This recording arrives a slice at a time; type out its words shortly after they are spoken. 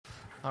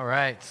All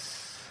right.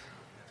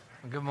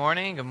 Good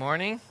morning. Good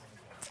morning.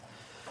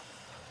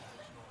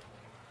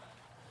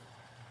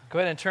 Go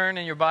ahead and turn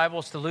in your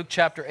Bibles to Luke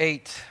chapter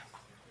 8.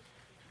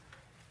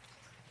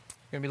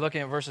 We're going to be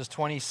looking at verses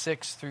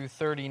 26 through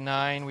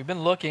 39. We've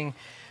been looking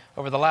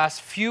over the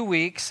last few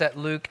weeks at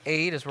Luke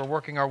 8 as we're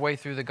working our way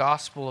through the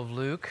Gospel of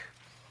Luke.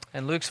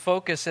 And Luke's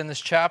focus in this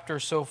chapter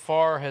so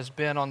far has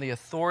been on the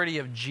authority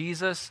of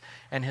Jesus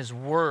and His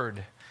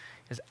Word,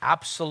 His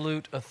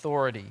absolute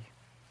authority.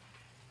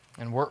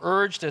 And we're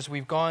urged as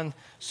we've gone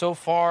so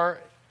far,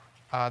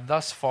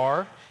 thus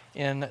far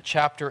in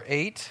chapter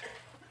 8,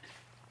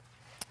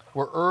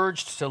 we're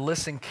urged to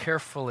listen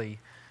carefully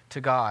to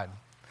God,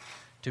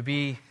 to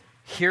be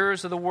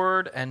hearers of the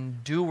Word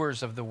and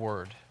doers of the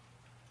Word.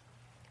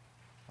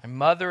 My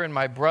mother and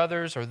my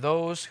brothers are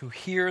those who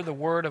hear the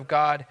Word of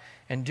God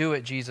and do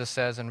it, Jesus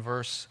says in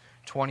verse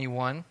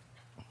 21.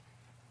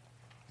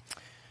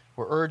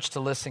 We're urged to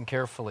listen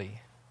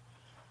carefully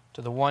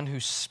to the one who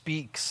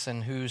speaks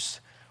and whose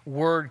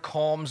Word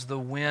calms the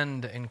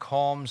wind and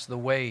calms the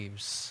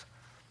waves.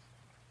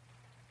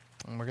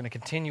 And we're going to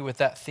continue with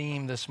that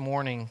theme this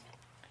morning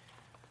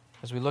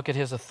as we look at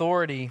His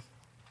authority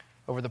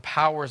over the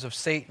powers of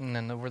Satan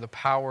and over the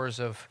powers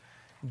of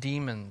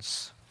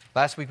demons.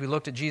 Last week we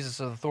looked at Jesus'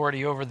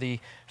 authority over the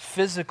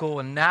physical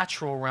and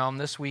natural realm.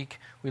 This week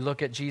we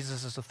look at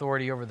Jesus'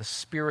 authority over the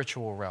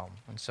spiritual realm.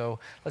 And so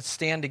let's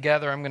stand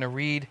together. I'm going to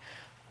read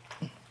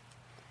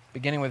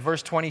beginning with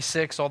verse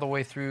 26 all the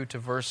way through to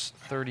verse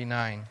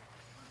 39.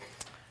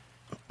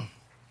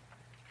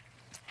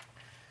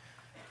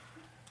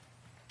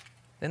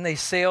 Then they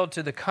sailed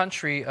to the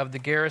country of the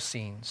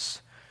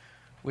Gerasenes,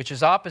 which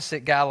is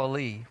opposite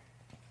Galilee.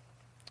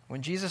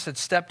 When Jesus had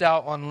stepped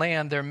out on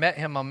land, there met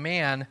him a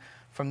man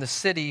from the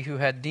city who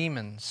had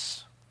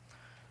demons.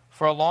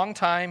 For a long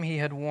time he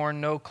had worn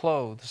no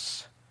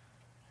clothes,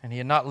 and he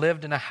had not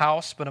lived in a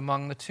house but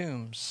among the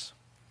tombs.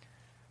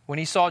 When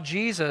he saw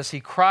Jesus,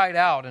 he cried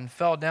out and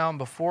fell down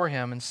before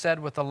him and said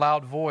with a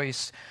loud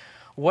voice,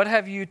 "What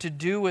have you to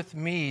do with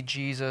me,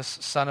 Jesus,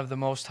 Son of the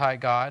Most High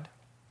God?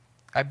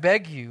 I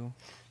beg you,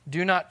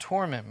 do not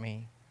torment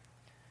me."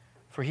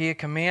 For he had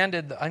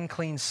commanded the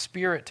unclean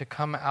spirit to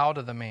come out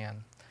of the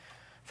man.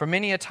 For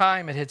many a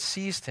time it had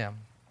seized him.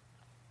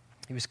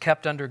 He was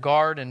kept under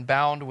guard and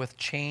bound with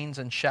chains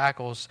and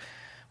shackles,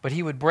 but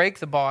he would break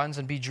the bonds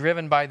and be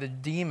driven by the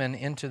demon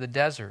into the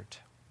desert.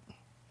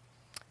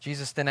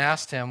 Jesus then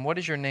asked him, "What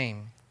is your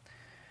name?"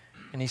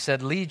 And he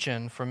said,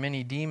 "Legion," for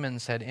many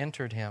demons had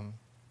entered him.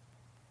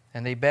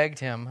 And they begged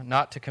him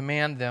not to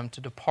command them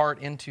to depart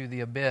into the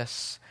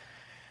abyss.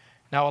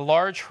 Now a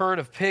large herd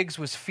of pigs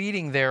was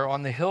feeding there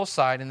on the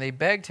hillside, and they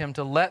begged him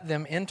to let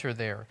them enter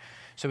there.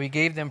 So he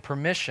gave them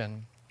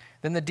permission.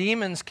 Then the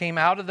demons came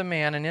out of the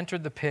man and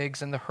entered the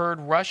pigs, and the herd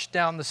rushed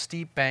down the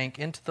steep bank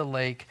into the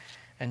lake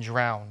and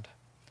drowned.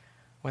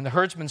 When the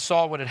herdsmen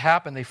saw what had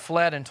happened, they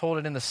fled and told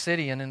it in the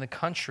city and in the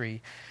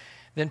country.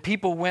 Then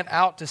people went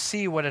out to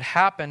see what had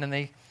happened, and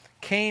they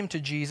came to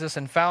Jesus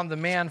and found the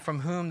man from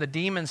whom the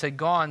demons had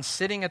gone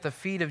sitting at the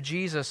feet of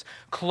Jesus,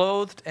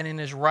 clothed and in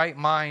his right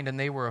mind, and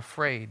they were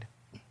afraid.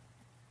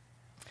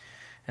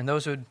 And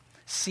those who had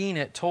seen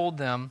it told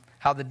them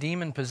how the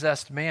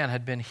demon-possessed man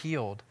had been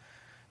healed.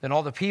 Then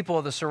all the people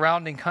of the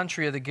surrounding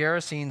country of the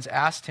Gerasenes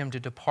asked him to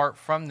depart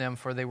from them,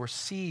 for they were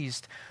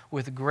seized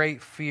with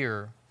great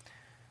fear.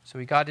 So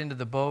he got into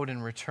the boat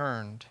and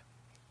returned.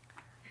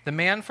 The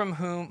man from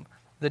whom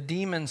the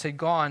demons had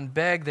gone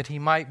begged that he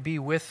might be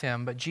with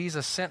him, but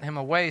Jesus sent him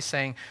away,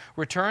 saying,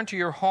 "Return to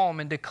your home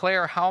and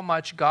declare how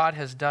much God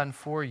has done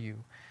for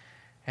you."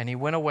 And he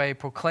went away,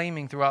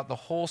 proclaiming throughout the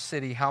whole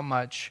city how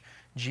much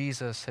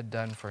Jesus had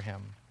done for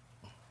him.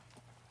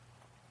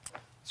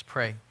 Let's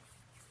pray.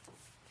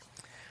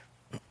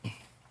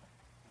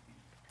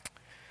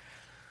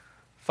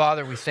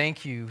 Father, we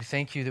thank you. We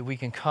thank you that we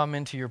can come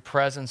into your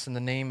presence in the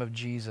name of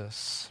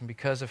Jesus. And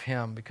because of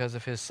him, because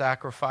of his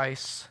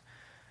sacrifice,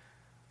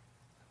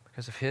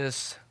 because of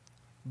his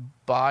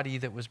body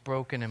that was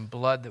broken and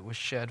blood that was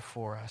shed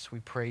for us, we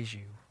praise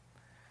you.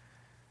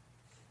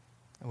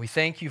 And we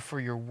thank you for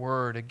your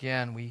word.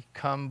 Again, we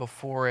come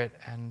before it,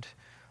 and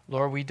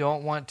Lord, we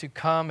don't want to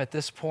come at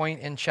this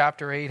point in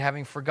chapter 8,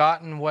 having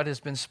forgotten what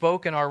has been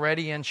spoken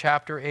already in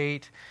chapter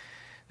 8,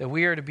 that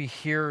we are to be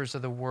hearers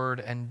of the word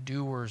and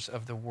doers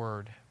of the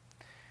word.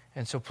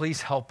 And so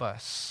please help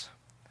us.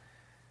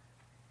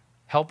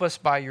 Help us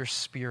by your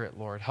Spirit,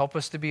 Lord. Help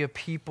us to be a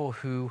people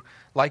who,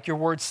 like your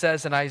word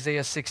says in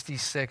Isaiah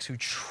 66, who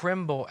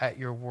tremble at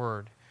your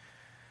word,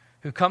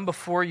 who come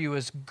before you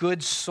as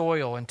good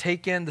soil and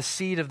take in the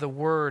seed of the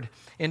word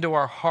into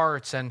our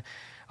hearts and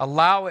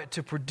allow it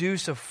to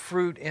produce a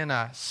fruit in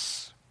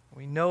us.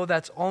 We know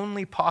that's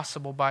only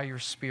possible by your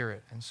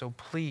Spirit. And so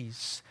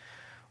please,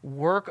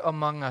 work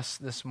among us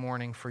this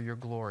morning for your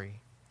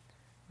glory.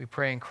 We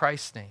pray in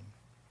Christ's name.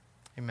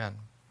 Amen.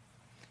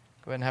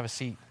 Go ahead and have a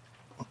seat.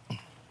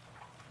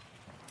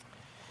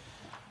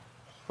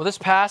 Well, this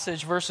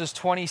passage, verses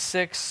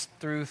 26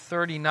 through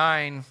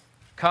 39,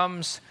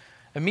 comes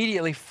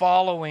immediately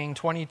following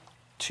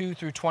 2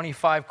 through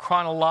 25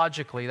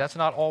 chronologically. That's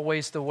not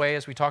always the way,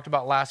 as we talked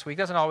about last week.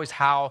 That's not always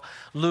how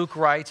Luke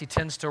writes. He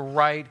tends to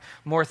write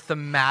more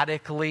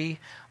thematically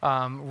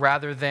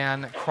rather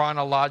than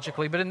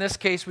chronologically. But in this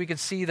case, we could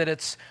see that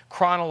it's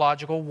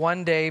chronological.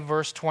 One day,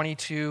 verse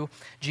 22,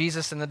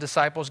 Jesus and the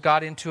disciples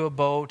got into a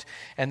boat,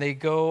 and they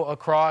go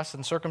across,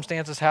 and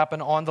circumstances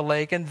happen on the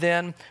lake. And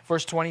then,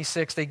 verse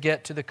 26, they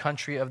get to the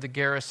country of the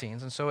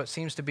Gerasenes. And so it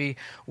seems to be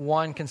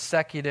one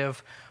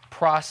consecutive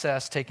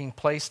process taking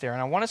place there.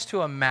 And I want us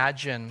to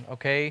imagine,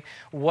 okay,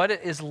 what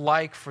it is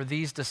like for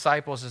these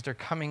disciples as they're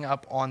coming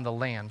up on the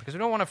land. Because we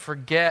don't want to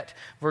forget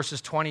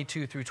verses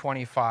 22 through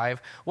 25.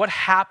 What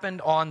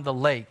happened on the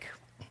lake?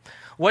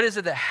 What is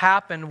it that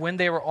happened when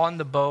they were on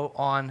the boat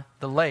on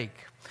the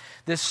lake?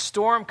 This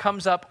storm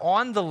comes up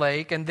on the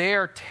lake, and they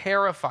are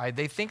terrified.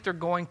 They think they're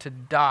going to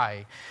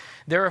die.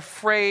 They're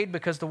afraid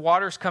because the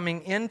water's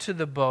coming into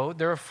the boat.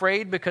 They're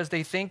afraid because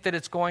they think that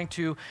it's going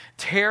to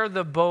tear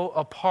the boat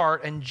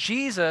apart. And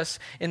Jesus,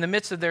 in the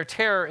midst of their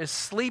terror, is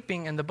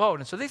sleeping in the boat.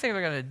 And so they think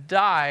they're going to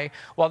die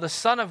while the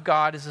Son of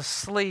God is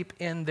asleep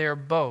in their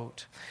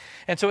boat.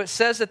 And so it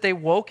says that they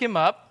woke him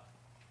up,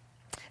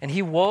 and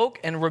he woke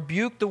and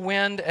rebuked the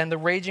wind and the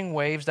raging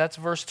waves. That's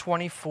verse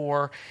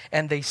 24.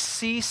 And they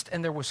ceased,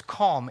 and there was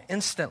calm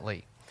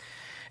instantly.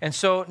 And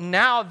so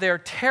now they're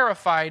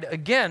terrified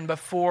again, but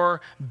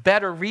for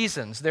better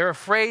reasons. They're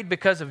afraid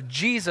because of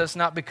Jesus,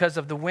 not because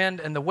of the wind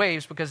and the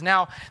waves, because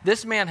now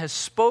this man has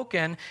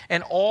spoken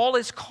and all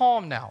is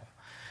calm now.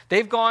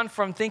 They've gone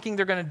from thinking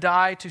they're going to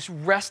die to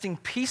resting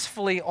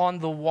peacefully on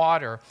the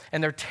water,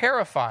 and they're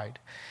terrified.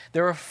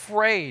 They're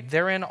afraid.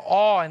 They're in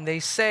awe, and they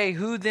say,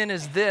 "Who then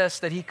is this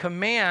that he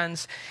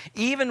commands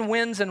even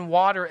winds and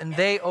water, and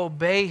they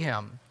obey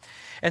him?"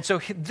 And so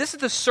this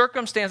is the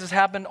circumstances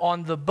happened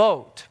on the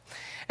boat.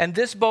 And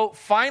this boat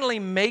finally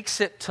makes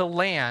it to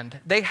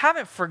land. They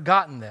haven't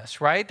forgotten this,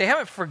 right? They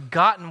haven't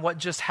forgotten what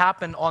just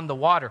happened on the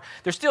water.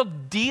 They're still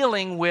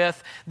dealing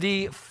with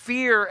the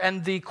fear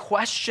and the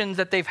questions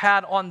that they've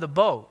had on the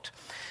boat.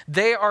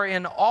 They are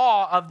in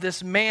awe of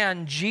this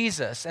man,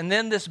 Jesus. And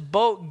then this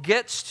boat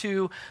gets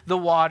to the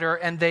water,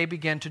 and they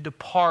begin to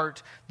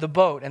depart the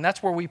boat. And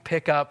that's where we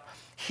pick up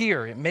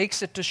here. It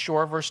makes it to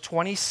shore, verse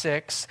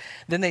 26.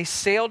 Then they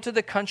sailed to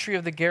the country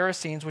of the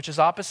Gerasenes, which is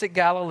opposite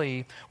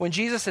Galilee. When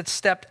Jesus had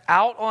stepped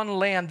out on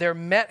land, there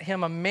met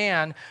him a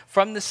man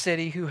from the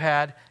city who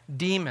had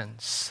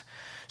demons.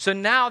 So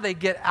now they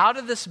get out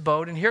of this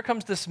boat, and here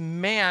comes this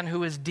man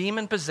who is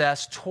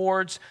demon-possessed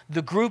towards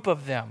the group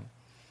of them.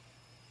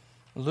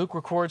 Luke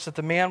records that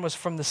the man was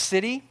from the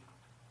city.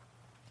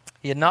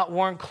 He had not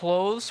worn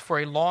clothes for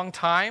a long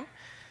time.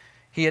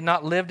 He had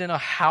not lived in a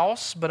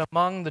house, but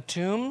among the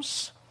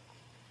tombs.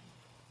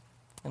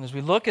 And as we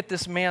look at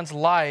this man's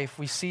life,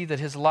 we see that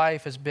his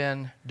life has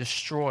been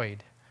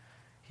destroyed.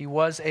 He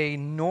was a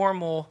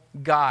normal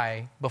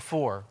guy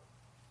before.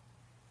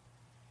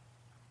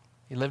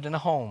 He lived in a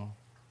home,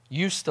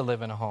 used to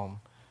live in a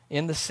home,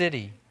 in the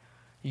city,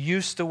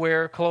 used to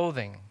wear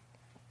clothing.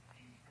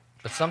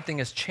 But something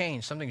has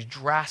changed. Something's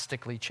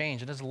drastically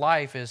changed. And his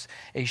life is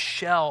a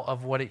shell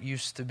of what it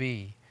used to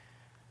be.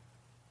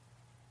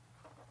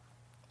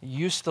 He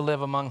used to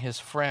live among his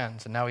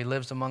friends, and now he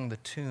lives among the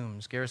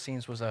tombs.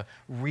 Gerasenes was a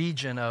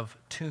region of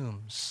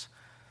tombs.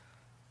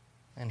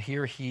 And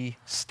here he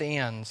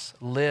stands,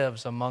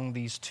 lives among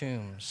these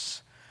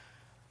tombs.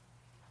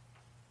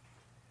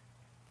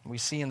 We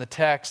see in the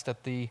text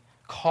that the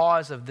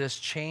cause of this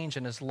change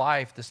in his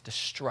life, this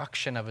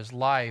destruction of his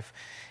life,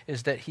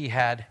 is that he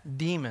had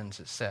demons,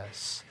 it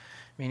says.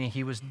 Meaning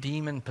he was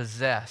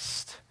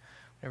demon-possessed.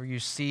 Whenever you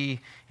see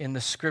in the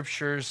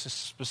scriptures,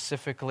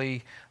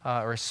 specifically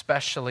or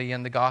especially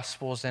in the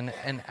Gospels and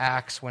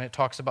Acts, when it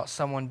talks about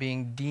someone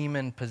being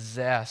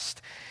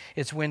demon-possessed,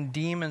 it's when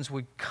demons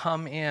would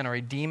come in, or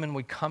a demon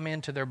would come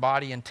into their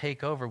body and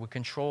take over, would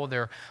control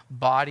their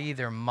body,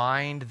 their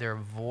mind, their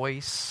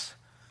voice.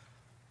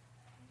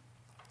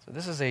 So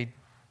this is a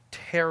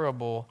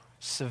terrible,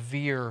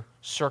 severe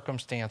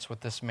circumstance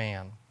with this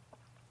man.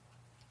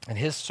 And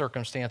his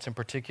circumstance in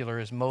particular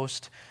is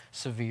most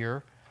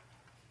severe.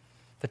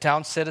 The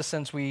town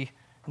citizens we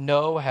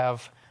know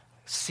have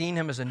seen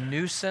him as a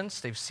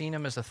nuisance. They've seen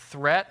him as a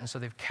threat, and so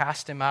they've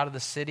cast him out of the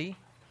city.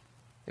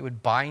 They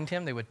would bind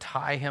him. They would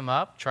tie him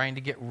up, trying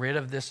to get rid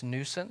of this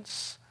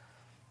nuisance,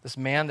 this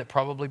man that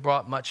probably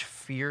brought much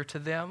fear to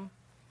them.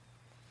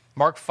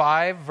 Mark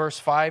 5, verse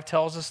 5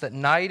 tells us that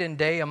night and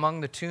day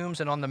among the tombs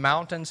and on the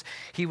mountains,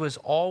 he was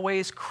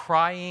always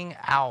crying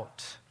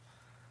out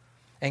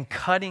and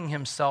cutting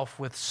himself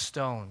with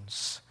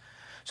stones.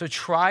 So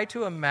try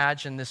to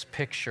imagine this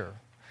picture.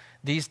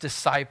 These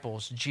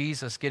disciples,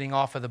 Jesus getting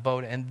off of the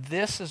boat, and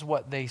this is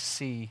what they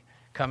see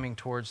coming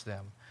towards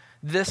them.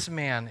 This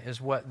man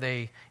is what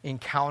they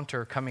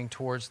encounter coming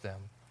towards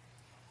them.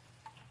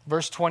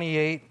 Verse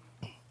 28,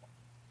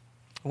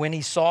 when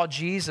he saw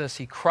Jesus,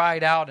 he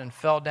cried out and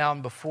fell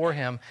down before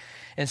him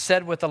and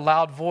said with a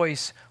loud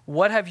voice,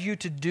 "What have you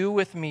to do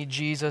with me,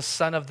 Jesus,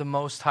 Son of the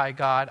Most High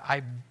God?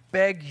 I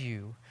beg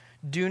you,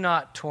 do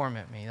not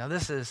torment me." Now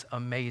this is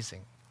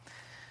amazing.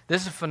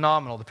 This is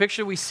phenomenal. The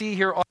picture we see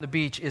here on the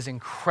beach is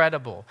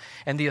incredible.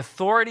 And the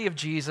authority of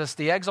Jesus,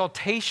 the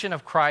exaltation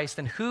of Christ,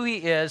 and who he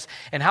is,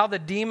 and how the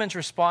demons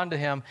respond to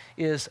him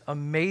is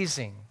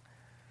amazing.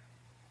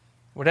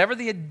 Whatever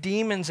the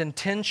demon's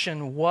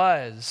intention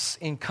was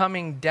in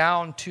coming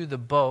down to the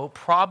boat,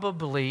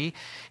 probably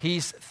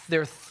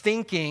they're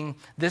thinking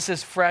this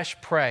is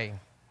fresh prey.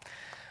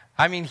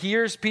 I mean,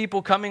 here's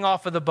people coming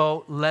off of the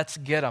boat. Let's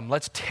get them.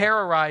 Let's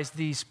terrorize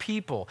these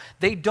people.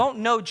 They don't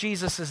know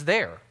Jesus is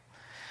there.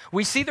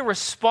 We see the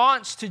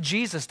response to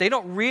Jesus. They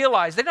don't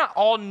realize, they're not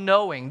all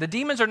knowing. The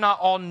demons are not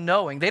all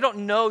knowing. They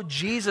don't know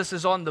Jesus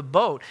is on the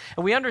boat.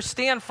 And we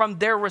understand from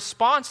their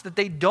response that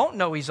they don't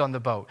know he's on the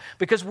boat.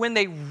 Because when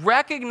they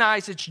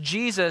recognize it's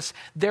Jesus,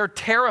 they're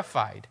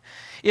terrified.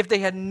 If they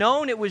had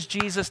known it was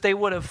Jesus, they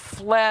would have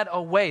fled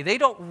away. They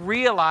don't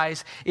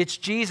realize it's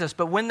Jesus.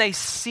 But when they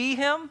see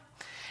him,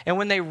 and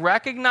when they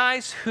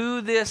recognize who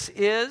this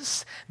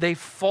is, they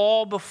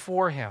fall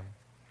before him.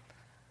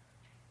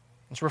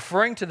 It's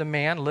referring to the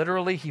man.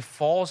 Literally, he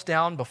falls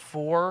down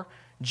before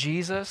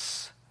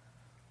Jesus.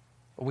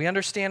 But we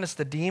understand it's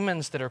the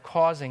demons that are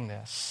causing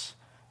this.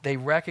 They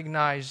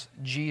recognize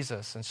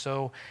Jesus. And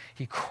so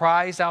he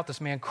cries out,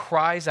 this man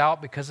cries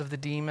out because of the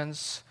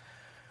demons.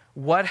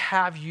 What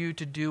have you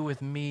to do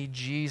with me,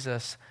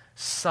 Jesus,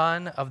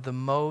 Son of the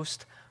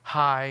Most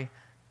High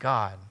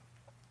God?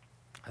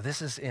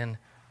 This is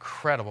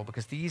incredible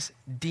because these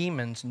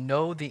demons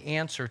know the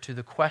answer to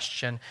the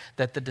question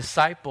that the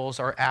disciples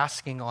are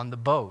asking on the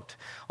boat.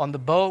 On the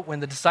boat, when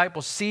the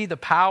disciples see the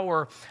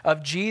power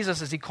of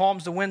Jesus as he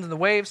calms the winds and the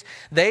waves,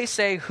 they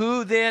say,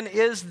 "Who then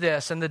is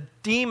this?" And the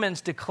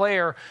demons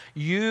declare,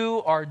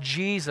 "You are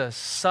Jesus,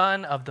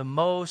 Son of the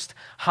Most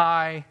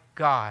High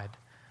God."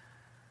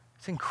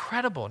 It's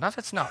incredible. Now,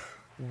 that's not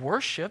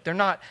worship. They're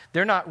not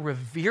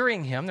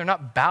revering him. They're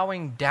not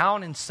bowing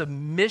down in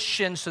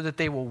submission so that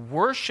they will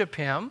worship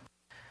him.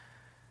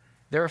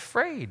 They're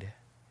afraid.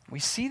 We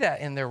see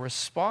that in their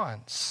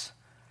response.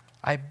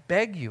 I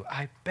beg you.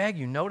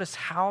 Notice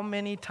how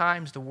many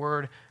times the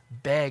word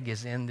beg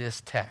is in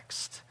this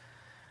text.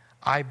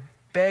 I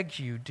beg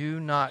you,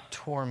 do not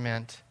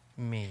torment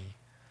me.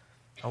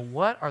 Now,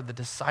 what are the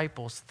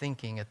disciples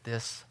thinking at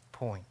this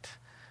point?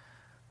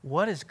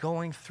 What is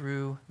going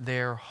through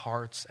their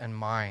hearts and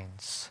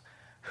minds?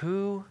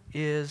 Who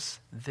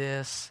is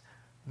this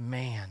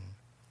man?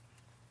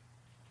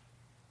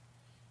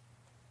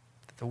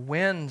 The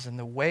winds and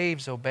the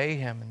waves obey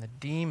him, and the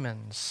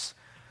demons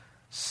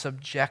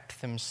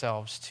subject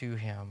themselves to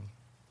him,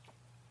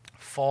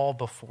 fall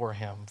before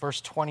him.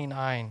 Verse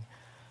 29,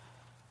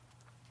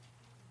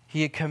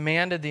 he had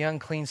commanded the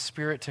unclean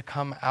spirit to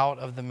come out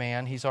of the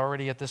man. He's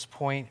already at this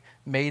point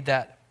made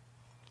that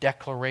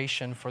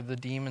declaration for the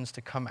demons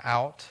to come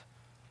out.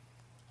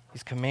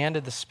 He's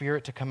commanded the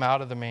spirit to come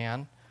out of the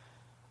man.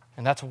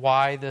 And that's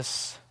why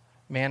this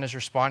man is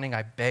responding,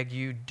 I beg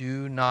you,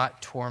 do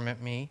not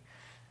torment me.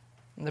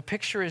 And the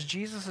picture is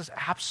Jesus'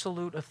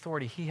 absolute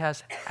authority. He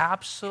has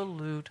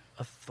absolute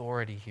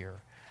authority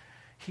here.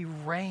 He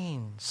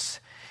reigns.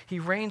 He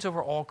reigns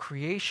over all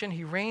creation.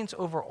 He reigns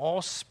over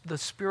all the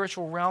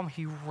spiritual realm.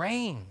 He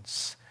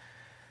reigns.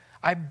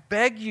 I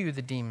beg you,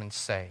 the demons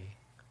say.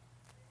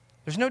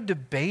 There's no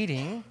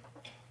debating.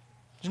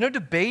 There's no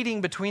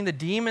debating between the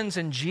demons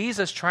and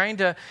Jesus trying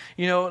to,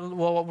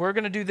 well, we're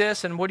going to do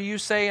this, and what do you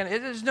say? And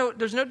there's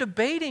no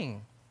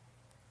debating.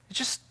 It's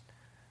just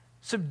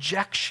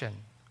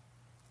subjection.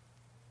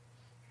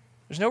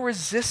 There's no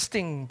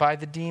resisting by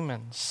the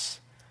demons.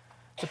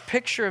 It's a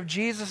picture of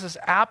Jesus'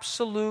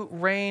 absolute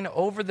reign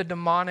over the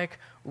demonic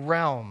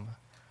realm.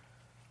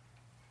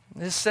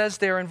 This says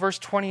there in verse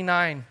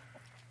 29,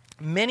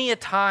 many a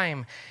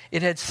time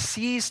it had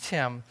seized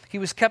him. He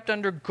was kept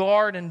under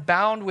guard and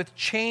bound with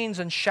chains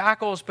and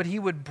shackles, but he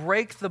would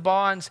break the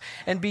bonds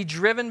and be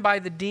driven by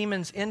the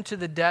demons into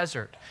the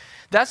desert.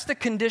 That's the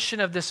condition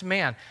of this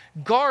man.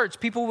 Guards,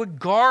 people would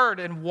guard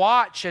and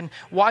watch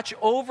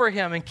over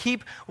him and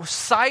keep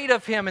sight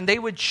of him, and they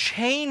would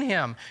chain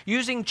him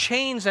using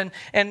chains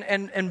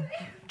and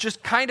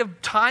just kind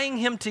of tying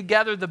him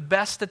together the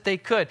best that they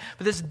could.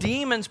 But this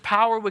demon's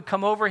power would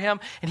come over him,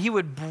 and he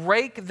would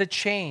break the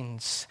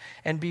chains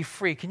and be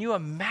free. Can you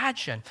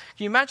imagine?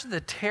 Can you imagine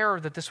the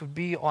terror that this would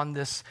be on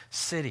this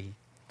city?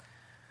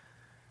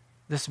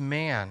 This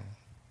man.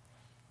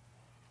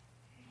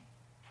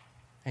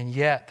 And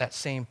yet, that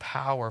same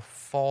power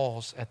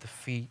falls at the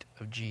feet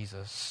of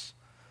Jesus.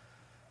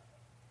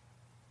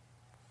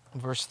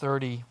 In verse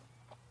 30,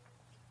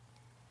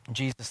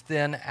 Jesus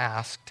then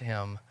asked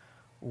him,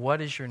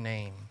 "What is your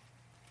name?"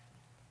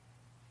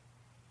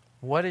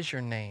 What is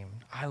your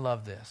name? I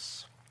love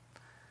this.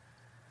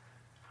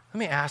 Let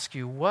me ask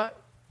you, what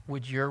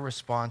would your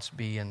response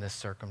be in this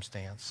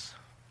circumstance?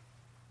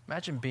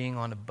 Imagine being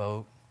on a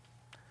boat,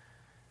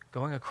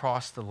 going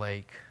across the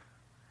lake,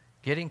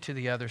 getting to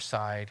the other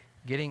side,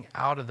 getting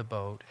out of the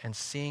boat and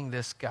seeing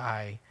this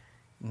guy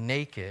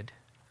naked,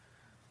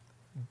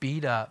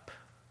 beat up,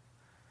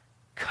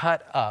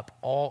 cut up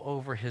all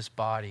over his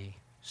body,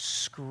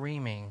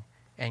 screaming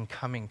and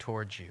coming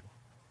towards you.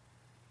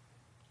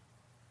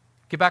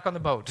 get back on the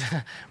boat,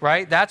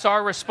 right? That's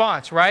our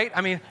response, right? I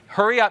mean,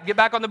 hurry up, get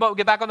back on the boat,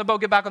 get back on the boat,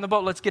 get back on the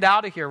boat. Let's get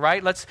out of here,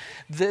 right?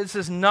 This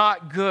is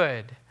not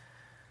good.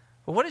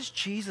 But what is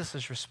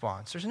Jesus'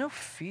 response? There's no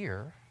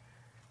fear.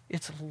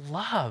 It's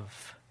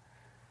love.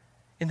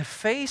 In the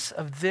face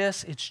of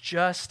this, it's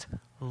just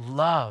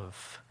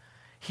love.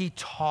 He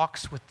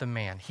talks with the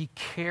man. He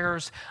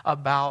cares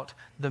about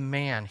the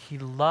man. He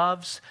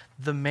loves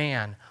the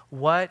man.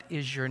 What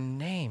is your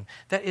name?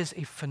 That is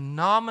a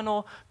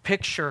phenomenal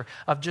picture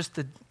of just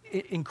the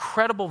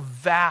incredible,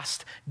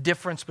 vast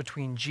difference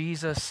between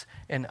Jesus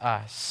and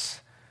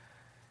us.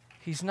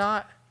 He's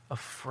not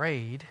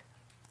afraid.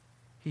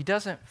 He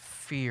doesn't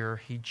fear.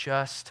 He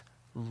just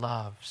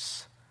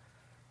loves.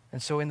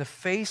 And so in the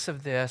face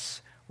of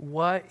this,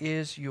 what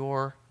is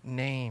your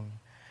name?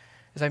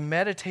 As I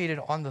meditated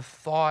on the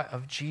thought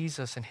of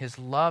Jesus and his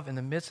love in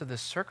the midst of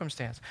this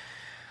circumstance,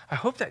 I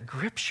hope that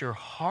grips your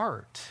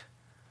heart.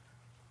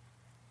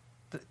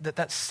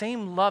 That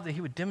same love that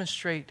he would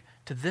demonstrate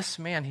to this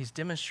man, he's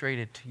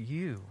demonstrated to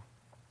you.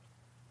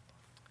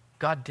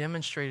 God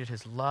demonstrated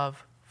his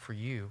love for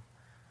you.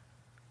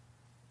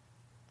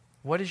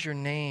 What is your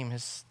name?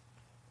 His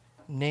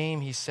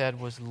name, he said,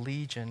 was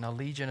Legion. Now,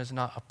 Legion is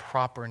not a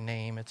proper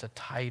name. It's a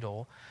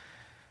title.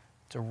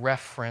 It's a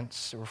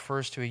reference. It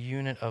refers to a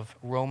unit of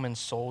Roman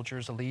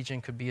soldiers. A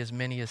legion could be as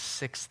many as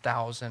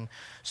 6,000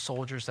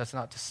 soldiers. That's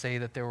not to say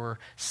that there were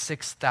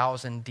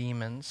 6,000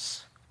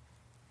 demons,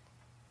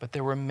 but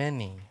there were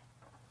many.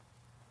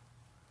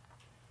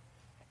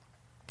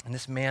 And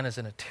this man is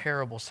in a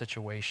terrible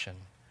situation.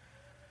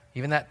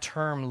 Even that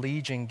term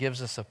legion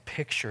gives us a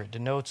picture. It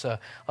denotes a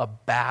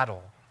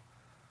battle.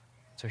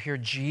 So here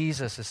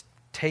Jesus is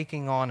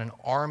taking on an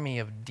army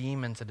of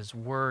demons at his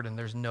word, and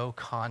there's no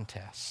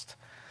contest.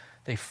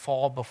 They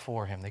fall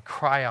before him. They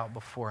cry out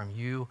before him,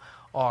 "You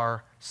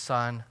are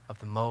Son of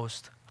the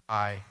Most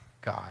High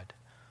God."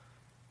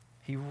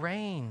 He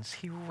reigns.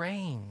 He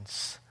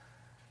reigns.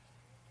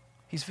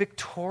 He's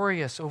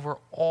victorious over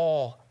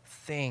all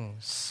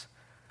things.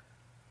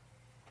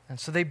 And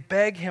so they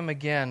beg him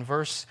again,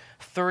 verse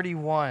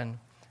 31.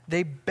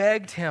 They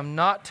begged him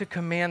not to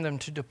command them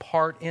to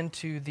depart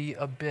into the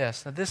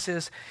abyss. Now this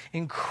is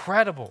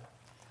incredible.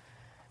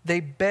 They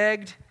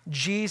begged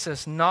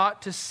Jesus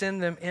not to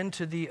send them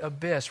into the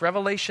abyss.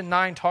 Revelation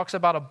 9 talks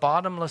about a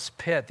bottomless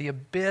pit. The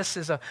abyss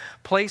is a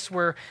place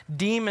where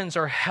demons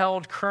are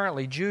held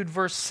currently. Jude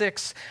verse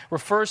 6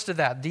 refers to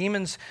that.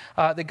 Demons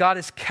that God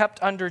has kept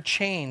under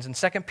chains. And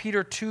 2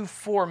 Peter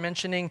 2:4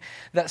 mentioning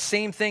that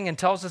same thing and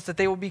tells us that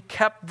they will be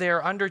kept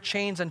there under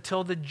chains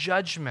until the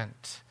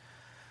judgment.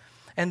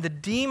 And the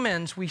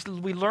demons, we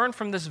learn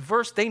from this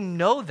verse, they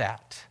know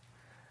that.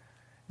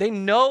 They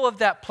know of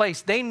that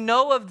place. They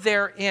know of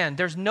their end.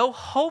 There's no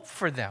hope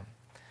for them.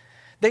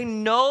 They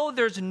know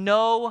there's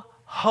no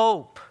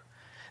hope.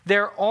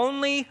 Their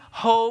only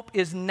hope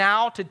is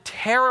now to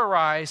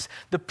terrorize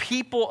the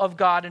people of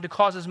God and to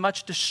cause as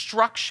much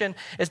destruction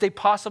as they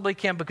possibly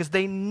can, because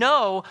they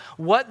know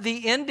what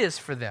the end is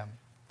for them.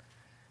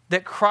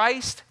 That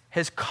Christ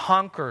has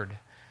conquered.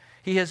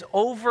 He has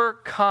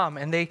overcome,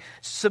 and they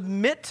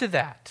submit to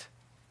that.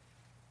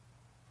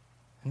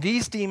 And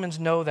these demons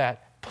know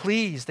that.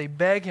 Please, they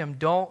beg him,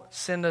 don't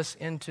send us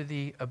into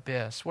the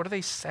abyss. What are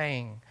they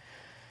saying?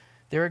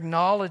 They're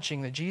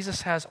acknowledging that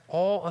Jesus has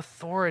all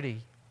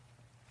authority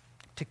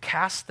to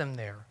cast them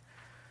there.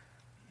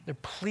 They're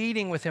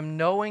pleading with him,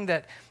 knowing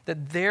that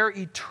their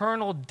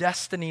eternal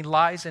destiny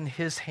lies in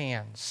his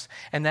hands,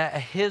 and that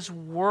at his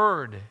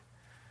word,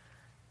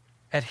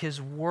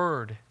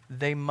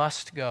 they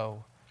must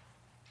go,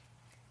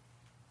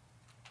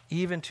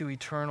 even to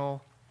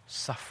eternal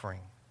suffering.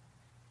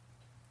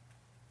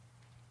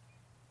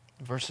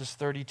 Verses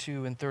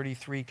 32 and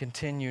 33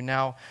 continue.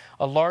 Now,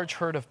 a large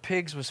herd of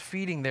pigs was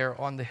feeding there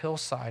on the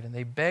hillside, and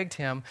they begged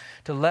him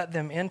to let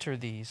them enter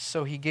these.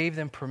 So he gave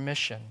them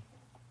permission.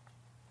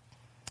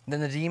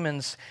 Then the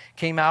demons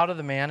came out of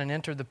the man and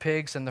entered the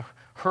pigs, and the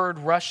herd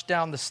rushed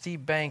down the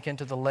steep bank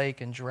into the lake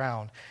and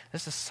drowned.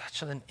 This is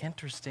such an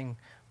interesting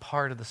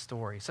part of the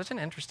story. Such an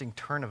interesting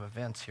turn of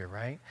events here,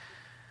 right?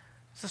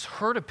 It's this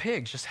herd of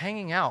pigs just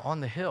hanging out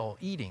on the hill,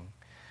 eating.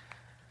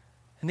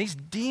 And these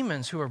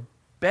demons who are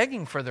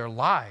begging for their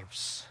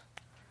lives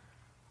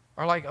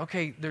are like,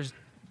 okay, there's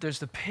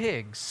the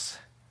pigs.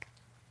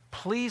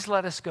 Please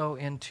let us go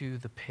into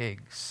the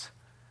pigs.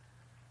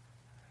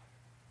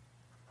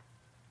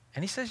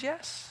 And he says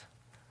yes.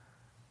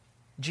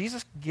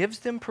 Jesus gives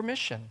them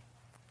permission.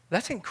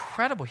 That's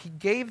incredible. He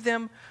gave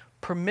them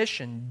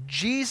permission.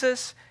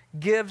 Jesus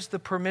gives the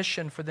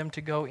permission for them to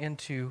go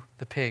into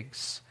the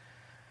pigs.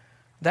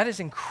 That is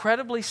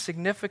incredibly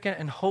significant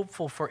and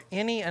hopeful for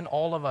any and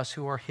all of us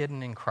who are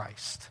hidden in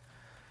Christ.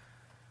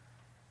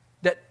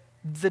 That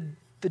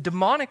the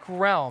demonic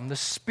realm, the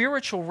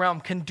spiritual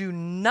realm, can do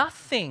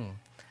nothing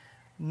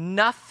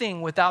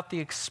without the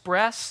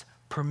express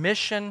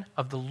permission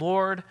of the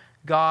Lord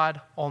God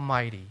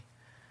Almighty.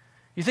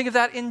 You think of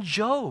that in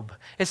Job,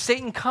 as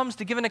Satan comes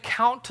to give an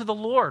account to the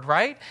Lord,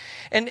 right?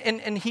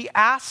 And he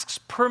asks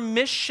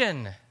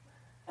permission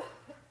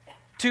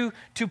to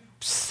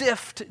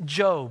sift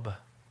Job.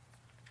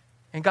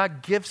 And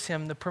God gives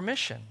him the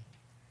permission.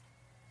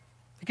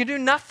 He can do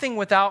nothing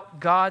without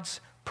God's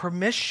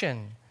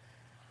permission.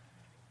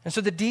 And so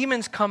the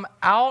demons come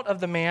out of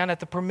the man at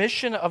the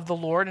permission of the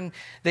Lord, and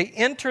they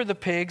enter the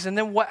pigs, and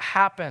then what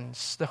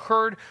happens? The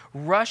herd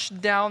rushed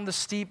down the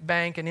steep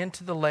bank and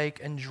into the lake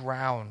and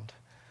drowned.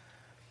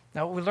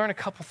 Now, we learn a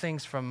couple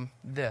things from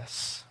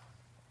this.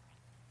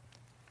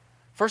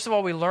 First of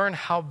all, we learn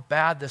how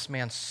bad this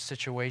man's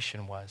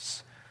situation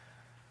was,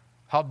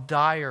 how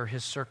dire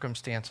his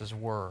circumstances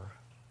were.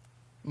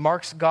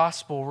 Mark's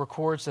gospel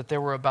records that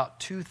there were about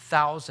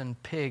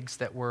 2,000 pigs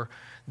that were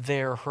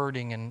there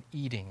herding and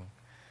eating.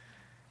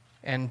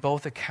 And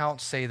both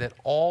accounts say that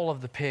all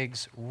of the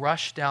pigs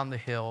rushed down the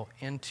hill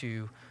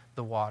into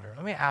the water.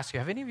 Let me ask you,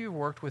 have any of you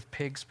worked with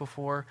pigs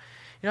before?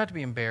 You don't have to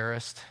be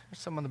embarrassed. There's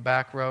some on the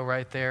back row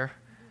right there.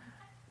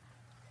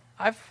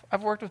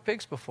 I've worked with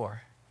pigs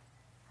before,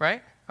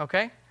 right?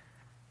 Okay?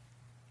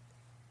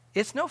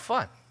 It's no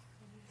fun.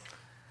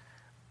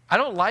 I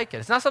don't like it.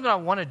 It's not something I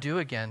want to do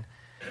again.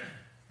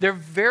 They're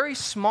very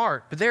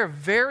smart, but they're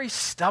very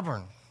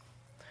stubborn.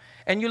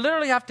 And you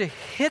literally have to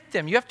hit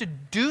them. You have to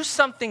do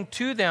something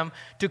to them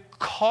to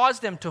cause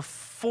them, to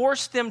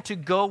force them to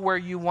go where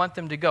you want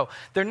them to go.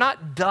 They're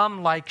not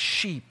dumb like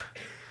sheep.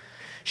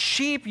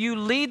 Sheep, you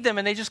lead them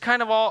and they just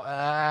kind of all,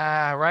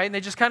 right? And they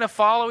just kind of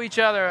follow each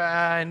other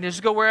and they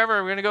just go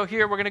wherever. We're going to go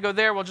here, we're going to go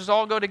there. We'll just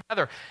all go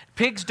together.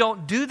 Pigs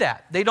don't do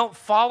that. They don't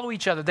follow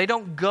each other. They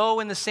don't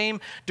go in the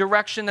same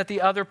direction that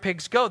the other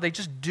pigs go. They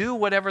just do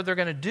whatever they're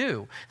going to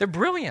do. They're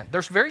brilliant.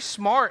 They're very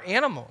smart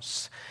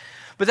animals.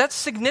 But that's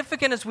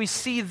significant as we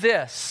see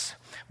this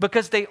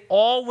because they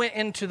all went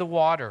into the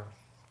water.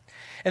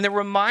 And it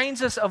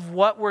reminds us of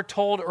what we're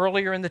told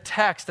earlier in the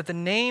text, that the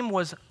name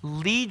was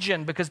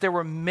Legion because there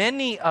were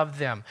many of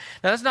them.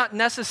 Now, that's not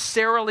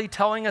necessarily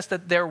telling us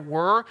that there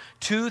were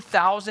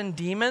 2,000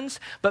 demons,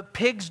 but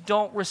pigs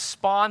don't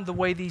respond the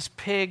way these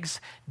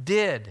pigs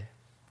did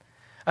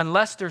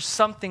unless there's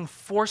something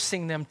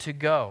forcing them to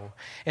go.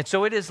 And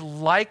so it is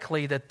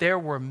likely that there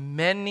were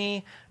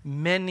many,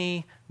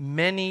 many,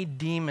 many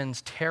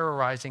demons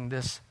terrorizing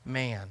this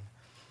man.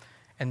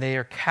 And they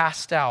are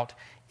cast out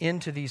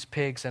into these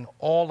pigs, and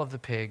all of the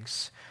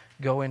pigs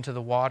go into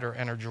the water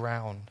and are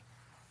drowned.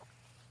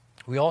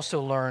 We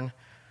also learn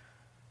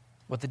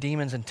what the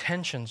demon's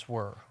intentions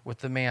were with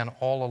the man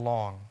all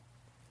along.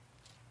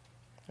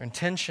 Their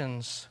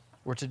intentions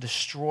were to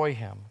destroy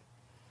him.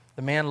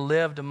 The man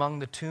lived among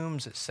the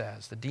tombs, it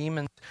says. The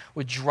demons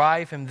would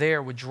drive him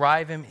there, would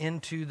drive him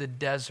into the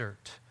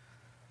desert.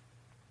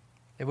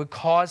 It would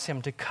cause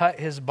him to cut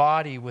his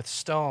body with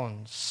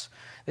stones.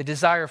 They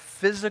desire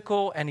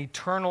physical and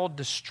eternal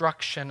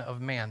destruction of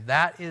man.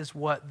 That is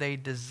what they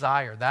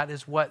desire. That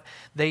is what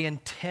they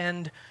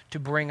intend to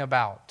bring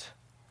about.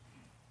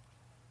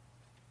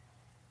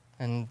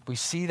 And we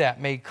see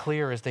that made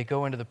clear as they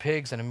go into the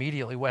pigs, and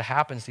immediately what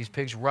happens? These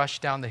pigs rush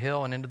down the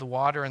hill and into the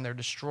water, and they're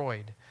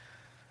destroyed.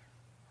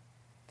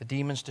 The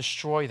demons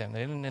destroy them. They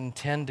didn't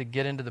intend to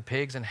get into the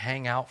pigs and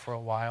hang out for a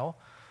while.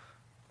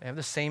 They have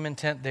the same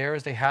intent there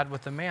as they had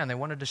with the man. They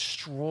want to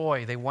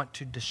destroy. They want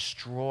to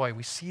destroy.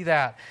 We see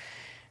that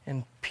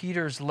in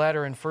Peter's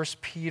letter in 1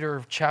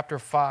 Peter chapter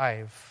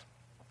 5.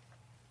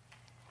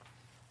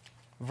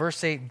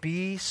 Verse 8,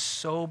 be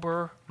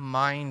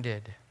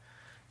sober-minded.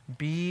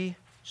 Be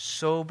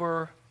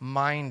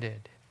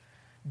sober-minded.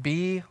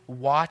 Be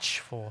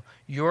watchful.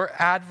 Your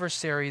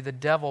adversary, the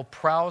devil,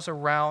 prowls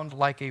around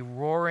like a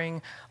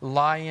roaring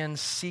lion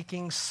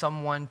seeking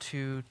someone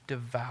to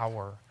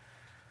devour.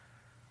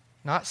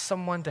 Not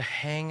someone to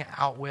hang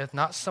out with,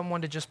 not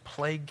someone to just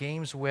play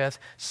games with,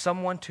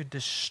 someone to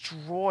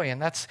destroy.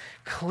 And that's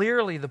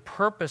clearly the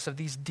purpose of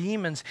these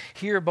demons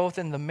here, both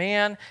in the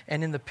man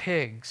and in the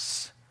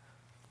pigs.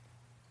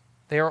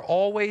 They are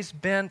always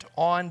bent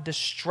on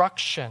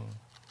destruction.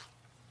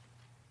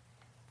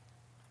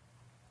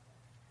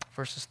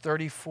 Verses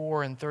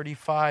 34 and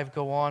 35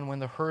 go on. When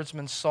the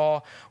herdsmen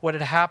saw what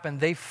had happened,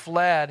 they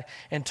fled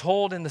and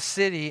told in the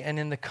city and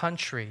in the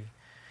country.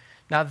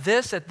 Now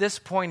this, at this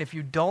point, if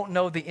you don't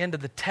know the end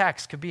of the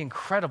text, could be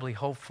incredibly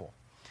hopeful,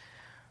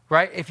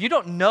 right? If you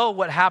don't know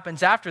what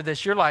happens after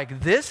this, you're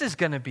like, this is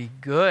going to be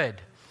good,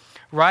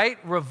 right?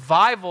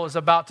 Revival is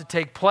about to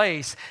take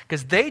place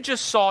because they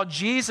just saw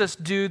Jesus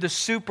do the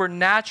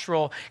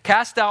supernatural,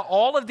 cast out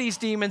all of these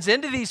demons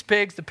into these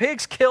pigs. The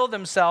pigs killed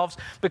themselves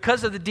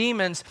because of the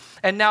demons,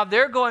 and now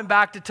they're going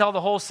back to tell the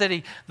whole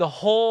city. The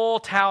whole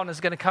town is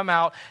going to come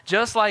out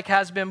just like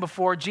has been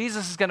before.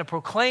 Jesus is going to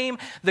proclaim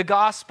the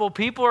gospel.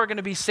 People are going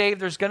to be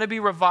saved. There's going to be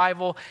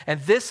revival,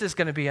 and this is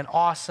going to be an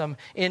awesome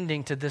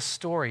ending to this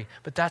story.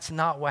 But that's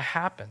not what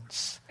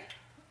happens.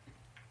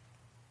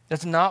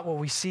 That's not what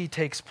we see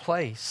takes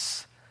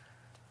place.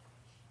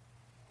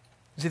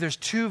 See, there's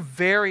two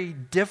very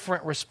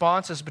different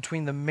responses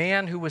between the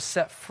man who was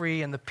set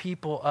free and the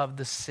people of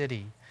the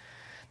city.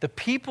 The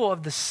people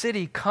of the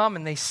city come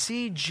and they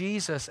see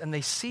Jesus and they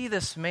see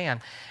this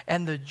man,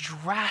 and the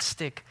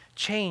drastic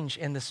change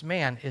in this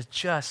man is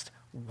just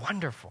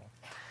wonderful.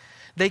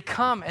 They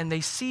come and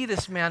they see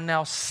this man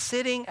now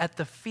sitting at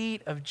the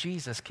feet of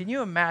Jesus. Can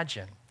you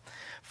imagine?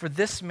 For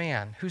this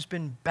man who's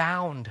been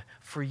bound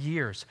for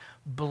years,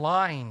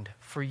 blind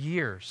for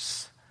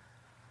years,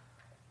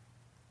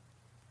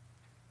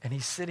 and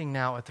he's sitting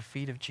now at the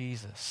feet of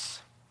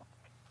Jesus,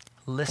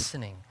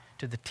 listening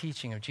to the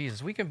teaching of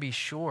Jesus. We can be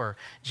sure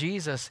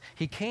Jesus,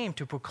 he came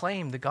to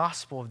proclaim the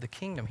gospel of the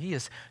kingdom. He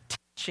is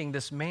teaching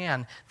this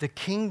man the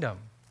kingdom,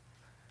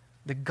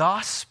 the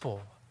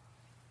gospel.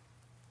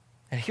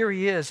 And here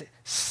he is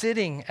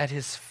sitting at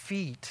his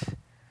feet.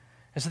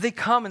 And so they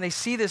come and they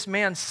see this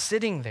man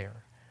sitting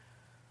there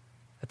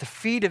at the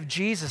feet of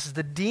Jesus.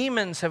 The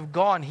demons have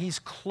gone. He's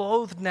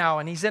clothed now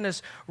and he's in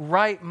his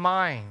right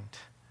mind.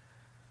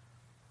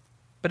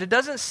 But it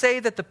doesn't say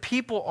that the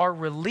people are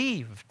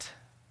relieved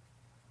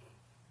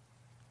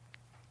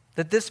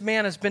that this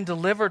man has been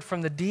delivered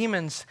from the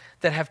demons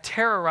that have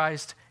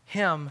terrorized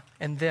him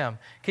and them.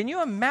 Can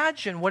you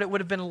imagine what it would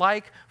have been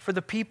like for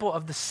the people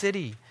of the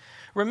city?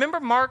 Remember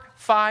Mark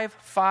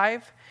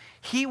 5:5?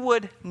 He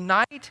would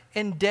night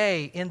and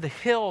day in the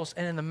hills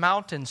and in the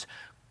mountains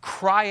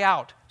cry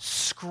out,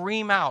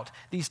 scream out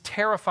these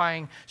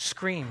terrifying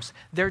screams.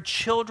 Their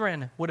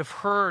children would have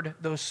heard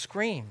those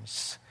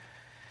screams.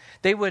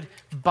 They would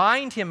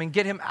bind him and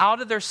get him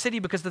out of their city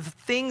because of the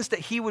things that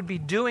he would be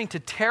doing to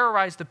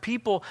terrorize the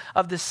people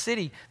of the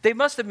city. They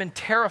must have been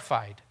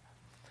terrified.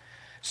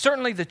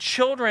 Certainly the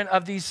children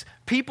of these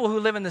people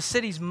who live in the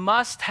cities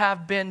must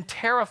have been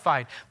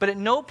terrified. But at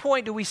no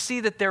point do we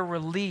see that they're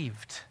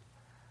relieved.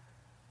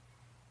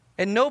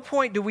 At no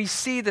point do we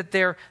see that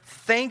they're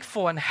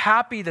thankful and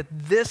happy that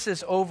this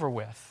is over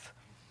with.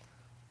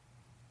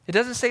 It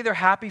doesn't say they're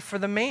happy for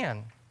the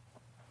man.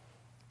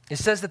 It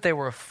says that they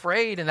were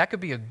afraid, and that could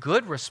be a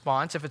good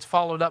response if it's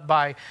followed up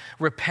by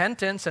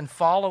repentance and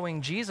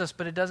following Jesus,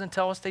 but it doesn't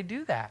tell us they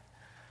do that.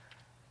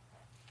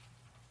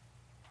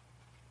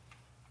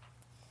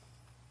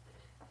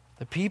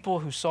 The people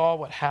who saw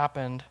what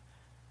happened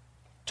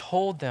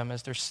told them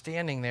as they're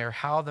standing there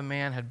how the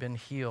man had been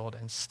healed,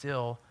 and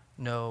still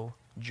no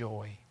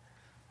joy.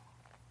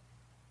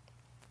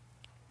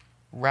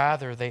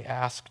 Rather, they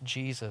asked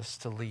Jesus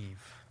to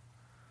leave.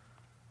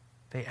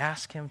 They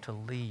asked him to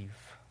leave.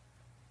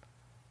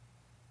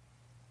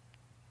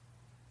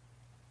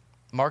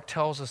 Mark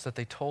tells us that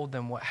they told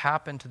them what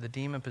happened to the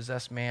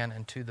demon-possessed man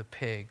and to the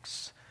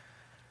pigs,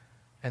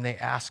 and they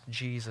asked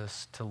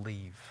Jesus to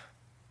leave.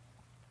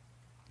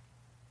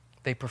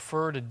 They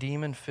preferred a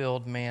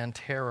demon-filled man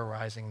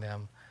terrorizing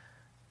them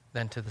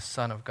than to the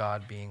Son of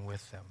God being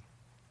with them.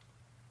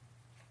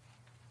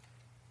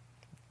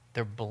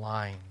 They're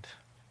blind.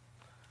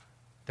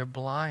 They're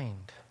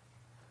blind.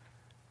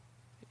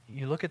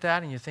 You look at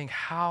that and you think,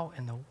 how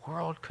in the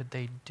world could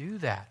they do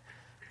that?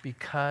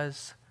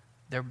 Because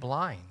they're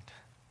blind.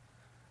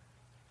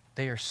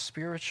 They are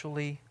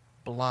spiritually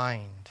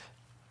blind.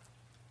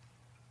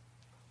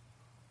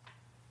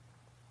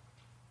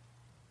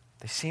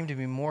 They seem to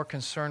be more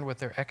concerned with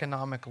their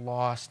economic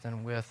loss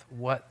than with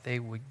what they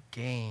would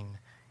gain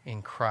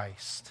in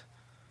Christ,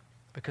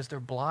 because they're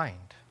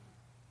blind.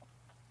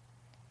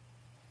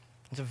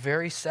 It's a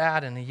very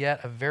sad and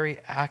yet a very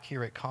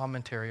accurate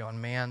commentary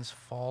on man's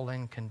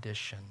fallen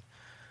condition.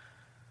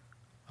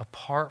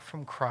 Apart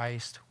from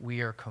Christ,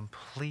 we are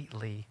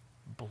completely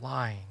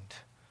blind,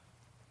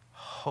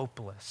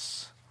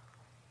 hopeless.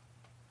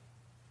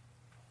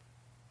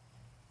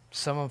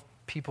 Some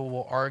people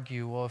will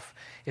argue, well,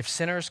 if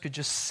sinners could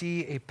just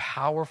see a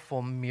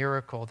powerful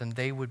miracle, then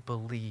they would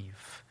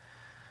believe.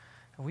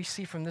 And we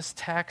see from this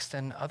text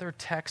and other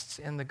texts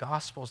in the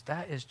Gospels,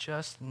 that is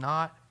just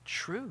not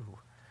true.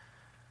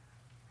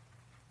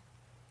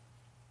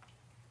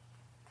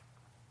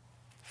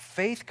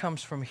 Faith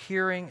comes from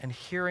hearing, and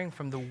hearing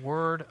from the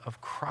word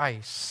of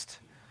Christ.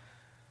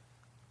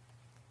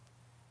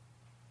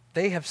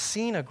 They have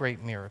seen a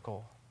great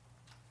miracle,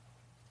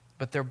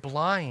 but they're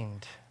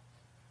blind.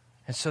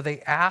 And so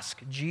they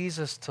ask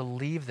Jesus to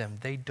leave them.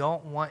 They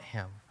don't want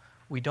him.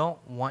 We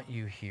don't want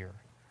you here.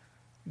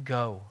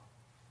 Go.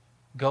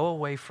 Go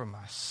away from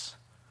us.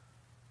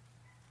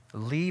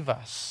 Leave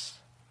us.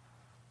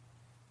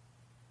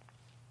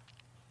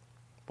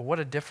 But what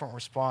a different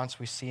response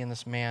we see in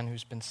this man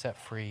who's been set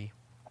free.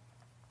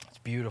 It's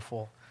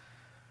beautiful.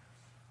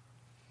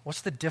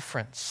 What's the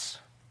difference?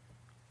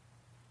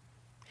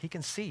 He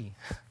can see.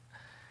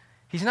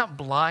 He's not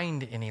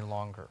blind any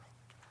longer.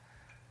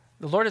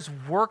 The Lord has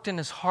worked in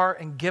his heart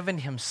and given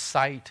him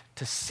sight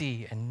to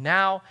see. And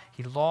now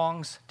he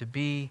longs to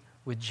be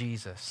with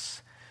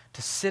Jesus,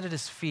 to sit at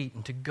his feet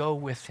and to go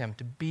with him,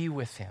 to be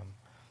with him.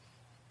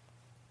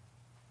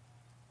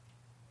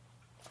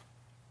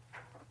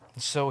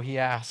 And so he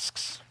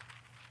asks,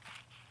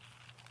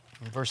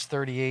 in verse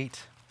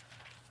 38,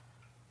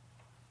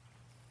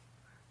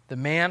 the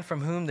man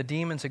from whom the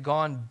demons had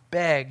gone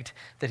begged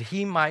that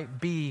he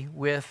might be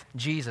with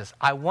Jesus.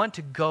 I want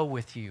to go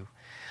with you.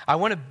 I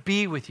want to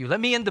be with you. Let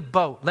me in the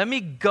boat. Let me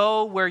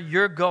go where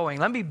you're going.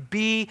 Let me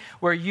be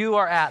where you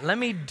are at. Let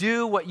me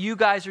do what you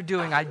guys are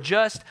doing. I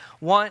just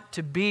want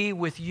to be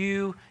with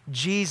you,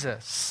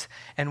 Jesus.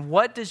 And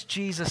what does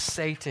Jesus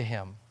say to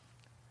him?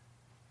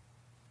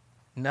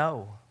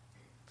 No.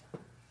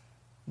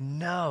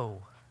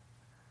 No.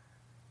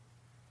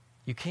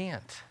 You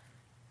can't.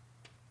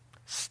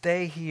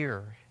 Stay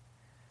here.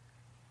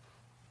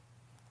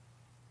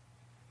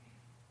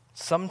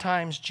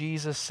 Sometimes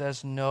Jesus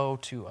says no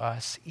to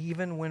us,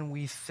 even when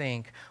we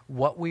think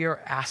what we are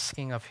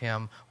asking of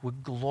him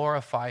would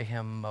glorify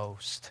him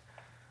most.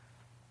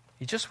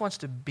 He just wants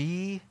to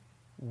be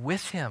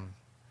with him.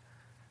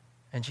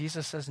 And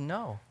Jesus says,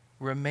 no,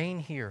 remain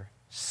here,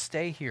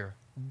 stay here,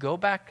 go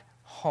back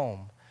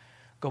home.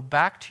 Go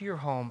back to your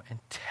home and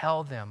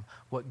tell them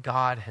what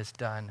God has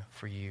done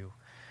for you.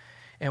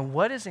 And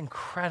what is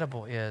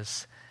incredible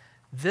is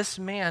this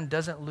man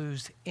doesn't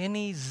lose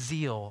any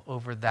zeal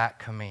over that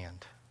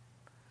command.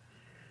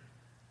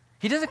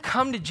 He doesn't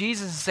come to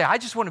Jesus and say, I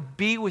just want to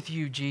be with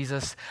you,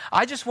 Jesus.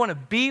 I just want to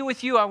be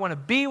with you. I want to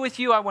be with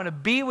you. I want to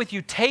be with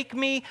you. Take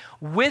me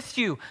with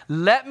you.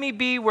 Let me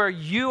be where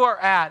you are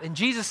at. And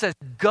Jesus says,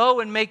 go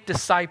and make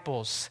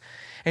disciples.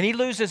 And he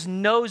loses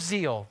no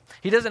zeal.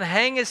 He doesn't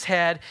hang his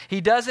head. He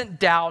doesn't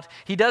doubt.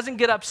 He doesn't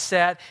get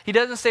upset. He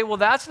doesn't say, well,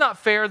 that's not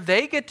fair.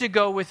 They get to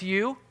go with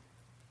you.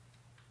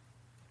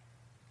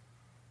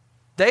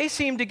 They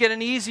seem to get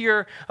an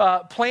easier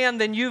plan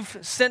than you've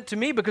sent to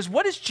me, because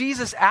what does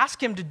Jesus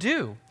ask him to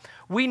do?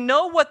 We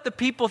know what the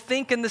people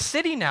think in the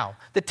city now.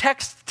 The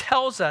text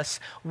tells us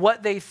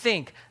what they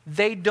think.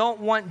 They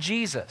don't want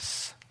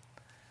Jesus.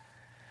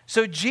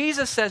 So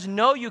Jesus says,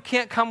 no, you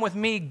can't come with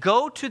me.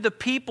 Go to the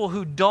people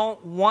who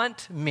don't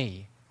want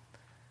me.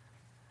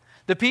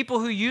 The people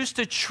who used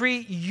to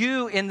treat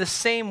you in the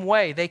same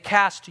way. They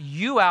cast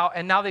you out,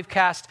 and now they've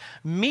cast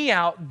me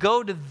out.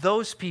 Go to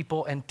those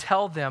people and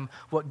tell them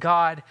what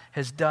God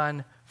has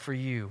done for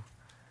you.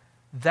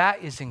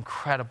 That is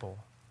incredible.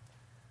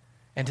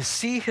 And to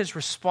see his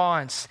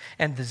response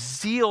and the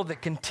zeal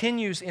that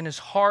continues in his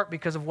heart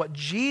because of what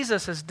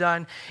Jesus has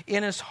done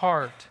in his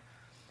heart.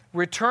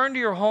 Return to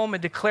your home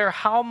and declare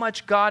how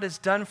much God has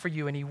done for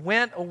you. And he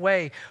went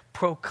away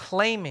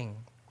proclaiming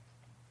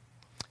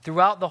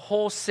throughout the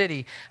whole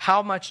city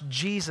how much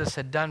Jesus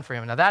had done for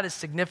him. Now that is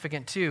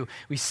significant too.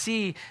 We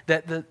see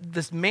that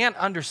this man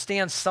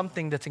understands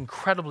something that's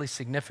incredibly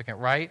significant,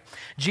 right?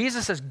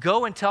 Jesus says,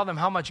 go and tell them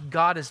how much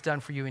God has done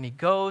for you. And he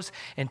goes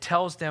and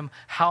tells them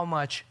how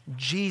much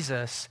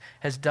Jesus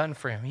has done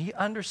for him. He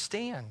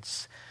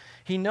understands.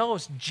 He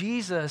knows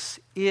Jesus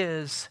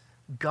is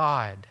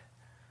God.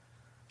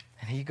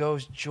 And he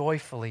goes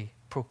joyfully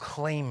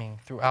proclaiming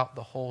throughout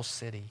the whole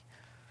city.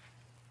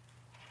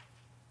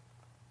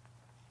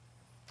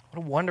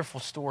 What a wonderful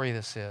story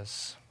this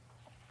is.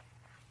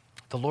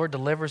 The Lord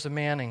delivers a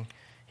man and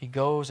he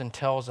goes and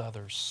tells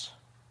others.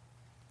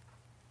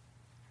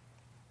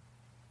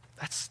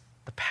 That's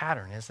the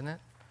pattern, isn't it?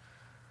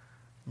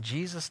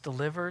 Jesus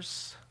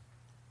delivers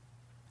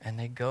and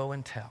they go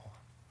and tell.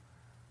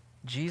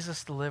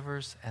 Jesus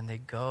delivers and they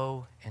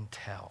go and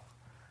tell.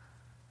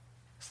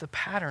 It's the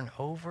pattern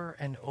over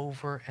and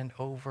over and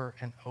over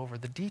and over.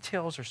 The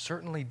details are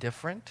certainly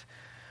different,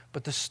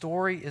 but the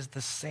story is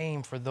the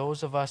same for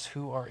those of us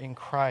who are in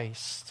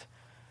Christ.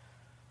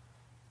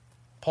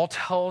 Paul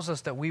tells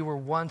us that we were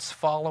once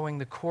following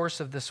the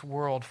course of this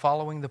world,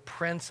 following the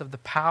prince of the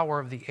power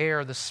of the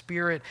air, the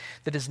spirit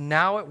that is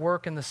now at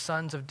work in the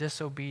sons of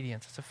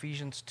disobedience. It's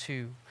Ephesians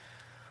 2.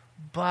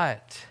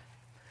 But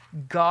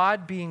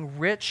God, being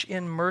rich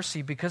in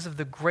mercy because of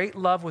the great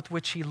love with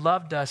which he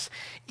loved us,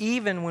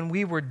 even when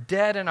we were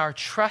dead in our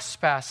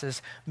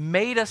trespasses,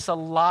 made us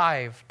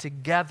alive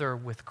together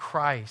with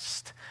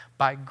Christ.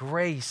 By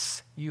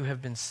grace you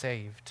have been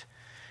saved.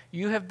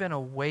 You have been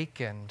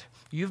awakened.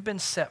 You've been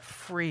set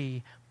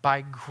free by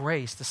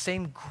grace. The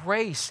same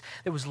grace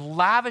that was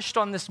lavished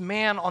on this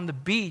man on the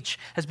beach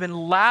has been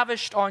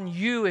lavished on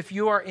you if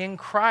you are in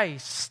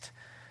Christ.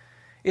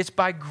 It's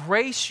by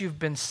grace you've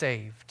been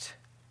saved.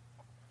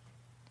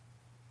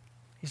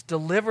 He's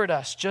delivered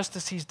us just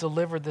as he's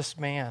delivered this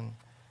man.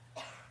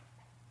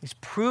 He's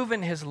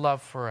proven his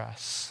love for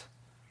us.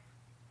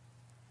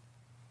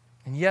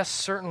 And yes,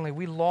 certainly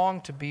we long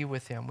to be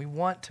with him. We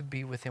want to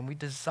be with him. We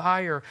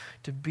desire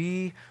to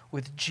be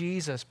with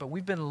Jesus, but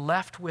we've been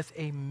left with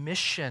a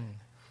mission.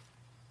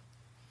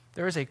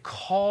 There is a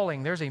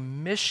calling. There's a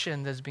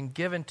mission that's been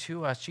given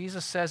to us.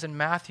 Jesus says in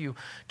Matthew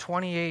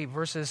 28,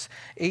 verses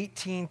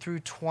 18 through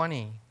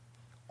 20,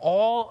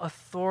 all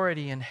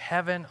authority in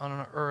heaven and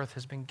on earth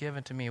has been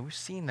given to me. We've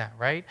seen that,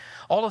 right?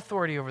 All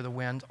authority over the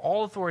winds,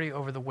 all authority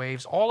over the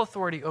waves, all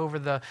authority over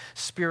the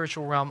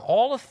spiritual realm,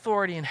 all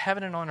authority in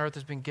heaven and on earth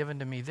has been given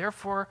to me.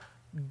 Therefore,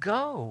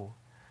 go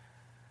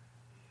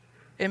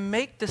and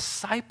make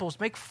disciples,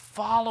 make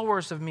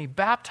followers of me,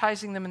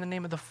 baptizing them in the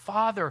name of the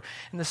Father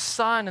and the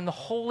Son and the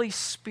Holy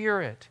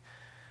Spirit.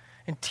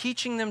 and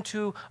teaching them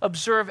to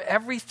observe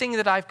everything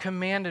that I've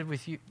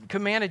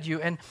commanded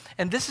you.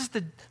 And this is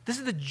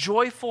the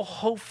joyful,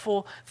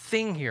 hopeful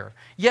thing here.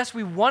 Yes,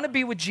 we want to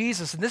be with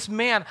Jesus, and this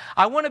man,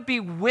 I want to be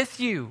with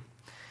you.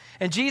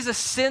 And Jesus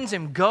sends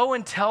him, go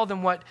and tell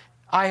them what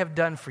I have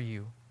done for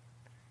you.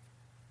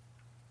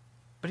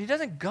 But he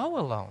doesn't go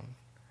alone,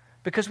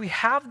 because we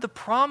have the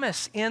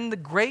promise in the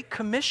Great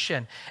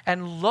Commission.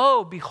 And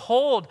lo,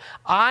 behold,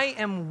 I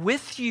am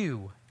with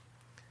you.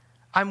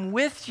 I'm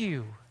with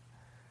you.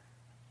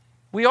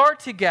 We are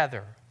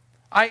together.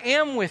 I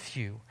am with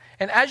you.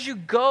 And as you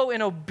go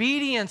in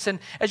obedience, and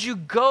as you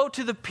go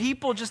to the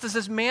people, just as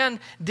this man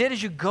did,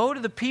 as you go to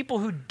the people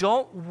who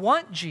don't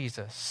want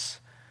Jesus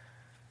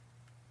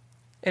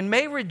and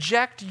may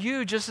reject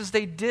you just as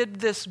they did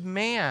this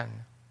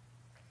man,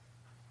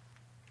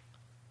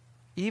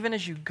 even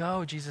as you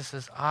go, Jesus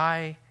says,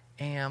 I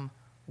am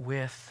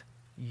with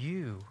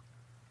you.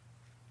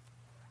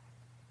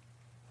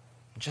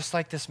 Just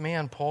like this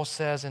man, Paul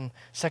says in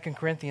 2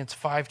 Corinthians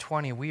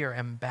 5:20, we are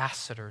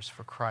ambassadors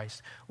for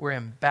Christ. We're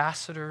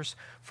ambassadors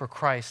for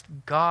Christ.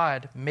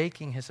 God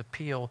making his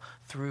appeal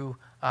through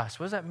us.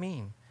 What does that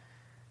mean?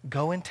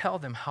 Go and tell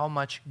them how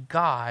much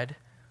God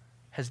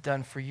has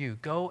done for you.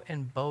 Go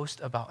and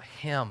boast about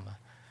him.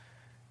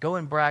 Go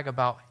and brag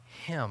about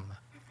him.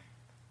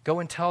 Go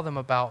and tell them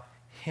about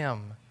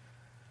him.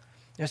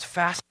 It's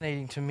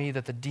fascinating to me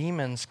that the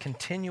demons'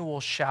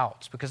 continual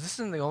shouts, because this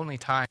isn't the only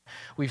time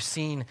we've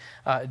seen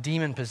a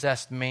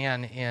demon-possessed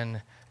man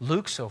in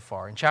Luke so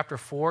far. In chapter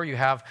 4, you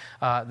have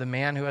the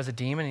man who has a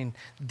demon, and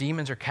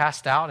demons are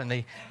cast out, and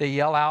they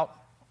yell out,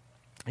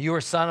 you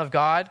are Son of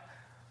God.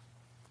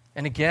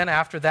 And again,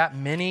 after that,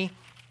 many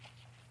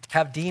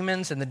have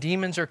demons, and the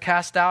demons are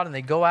cast out, and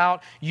they go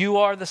out, you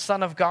are the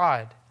Son of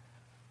God.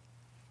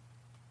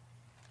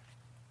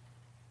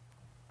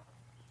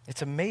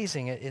 It's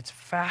amazing. It's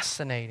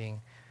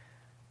fascinating.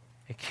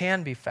 It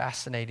can be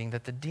fascinating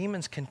that the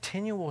demons'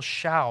 continual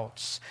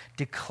shouts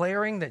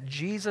declaring that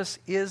Jesus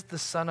is the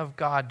Son of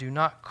God do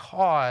not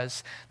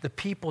cause the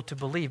people to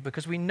believe.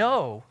 Because we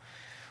know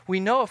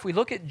if we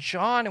look at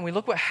John and we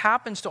look what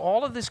happens to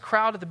all of this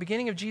crowd at the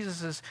beginning of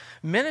Jesus'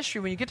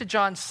 ministry, when you get to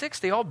John 6,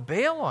 they all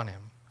bail on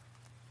him.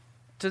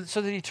 So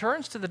that he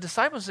turns to the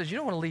disciples and says, you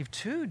don't want to leave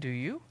too, do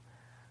you?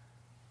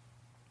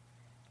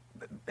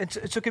 And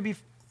so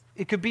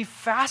it could be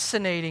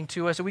fascinating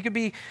to us. We could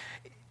be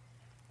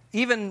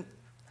even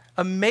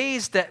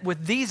amazed that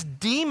with these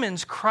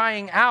demons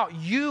crying out,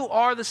 you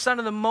are the Son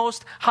of the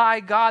Most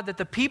High God, that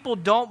the people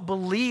don't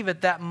believe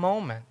at that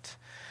moment.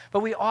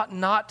 But we ought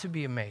not to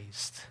be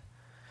amazed.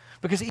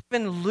 Because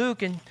even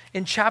Luke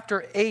in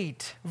chapter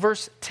 8,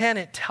 verse 10,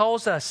 it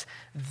tells us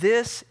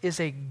this is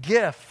a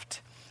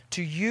gift.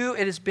 To you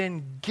it has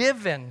been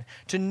given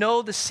to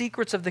know the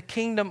secrets of the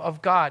kingdom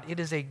of God. It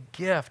is a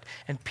gift.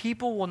 And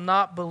people will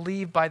not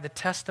believe by the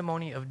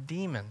testimony of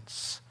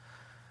demons.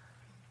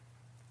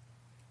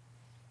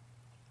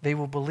 They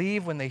will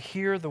believe when they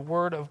hear the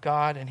word of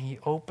God and he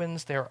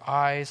opens their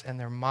eyes and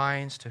their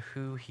minds to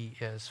who he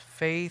is.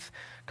 Faith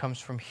comes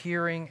from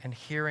hearing, and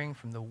hearing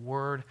from the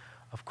word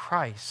of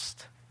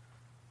Christ.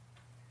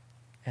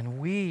 And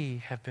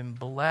we have been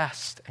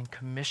blessed and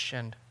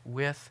commissioned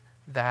with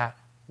that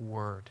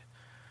word.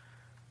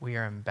 We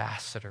are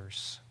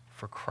ambassadors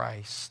for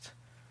Christ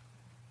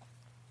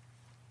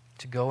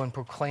to go and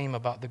proclaim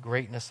about the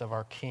greatness of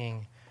our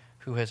King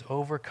who has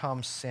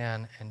overcome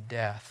sin and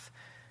death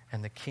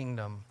and the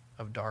kingdom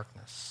of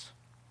darkness.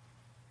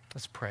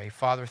 Let's pray.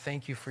 Father,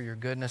 thank you for your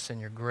goodness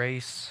and your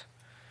grace,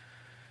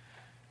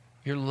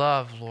 your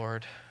love,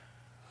 Lord.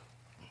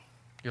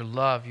 Your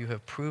love, you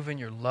have proven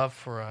your love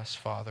for us,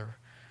 Father,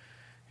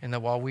 and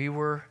that while we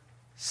were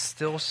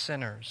still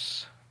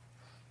sinners,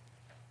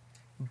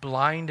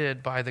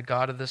 blinded by the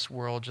God of this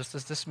world, just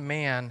as this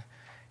man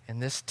in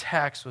this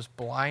text was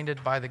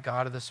blinded by the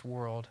God of this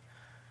world,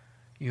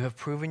 you have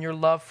proven your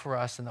love for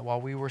us, and that while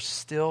we were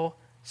still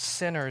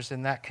sinners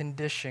in that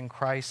condition,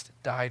 Christ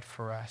died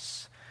for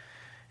us.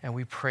 And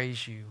we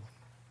praise you.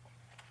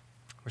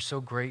 We're so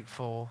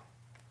grateful.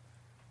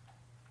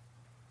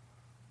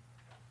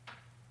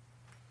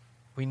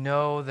 We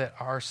know that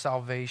our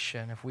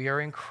salvation, if we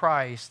are in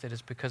Christ, it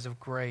is because of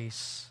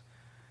grace.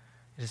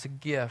 It is a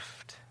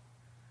gift.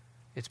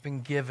 It's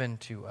been given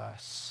to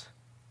us.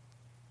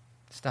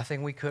 It's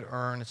nothing we could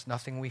earn. It's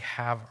nothing we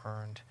have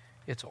earned.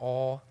 It's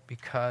all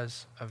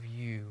because of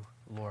you,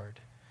 Lord.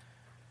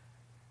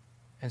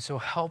 And so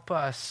help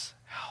us,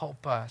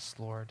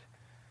 Lord.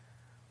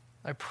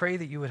 I pray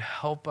that you would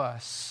help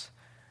us,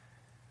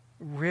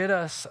 rid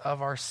us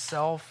of our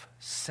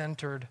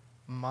self-centered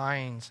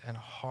minds and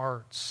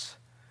hearts.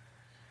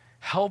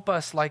 Help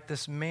us, like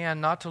this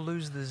man, not to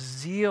lose the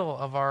zeal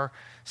of our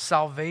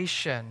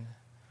salvation,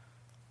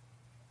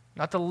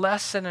 not to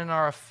lessen in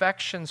our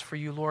affections for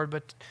you, Lord,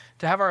 but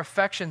to have our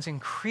affections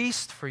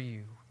increased for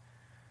you.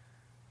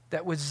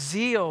 That with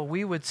zeal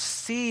we would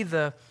see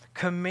the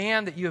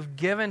command that you have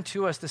given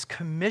to us, this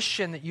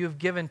commission that you have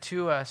given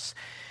to us,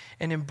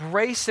 and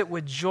embrace it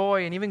with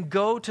joy, and even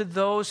go to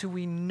those who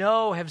we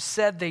know have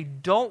said they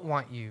don't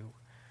want you,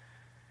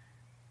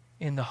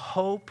 in the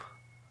hope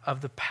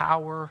of the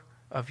power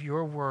of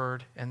your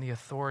word and the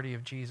authority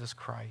of Jesus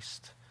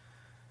Christ.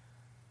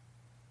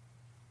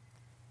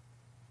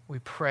 We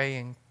pray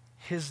in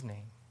his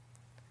name.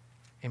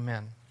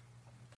 Amen.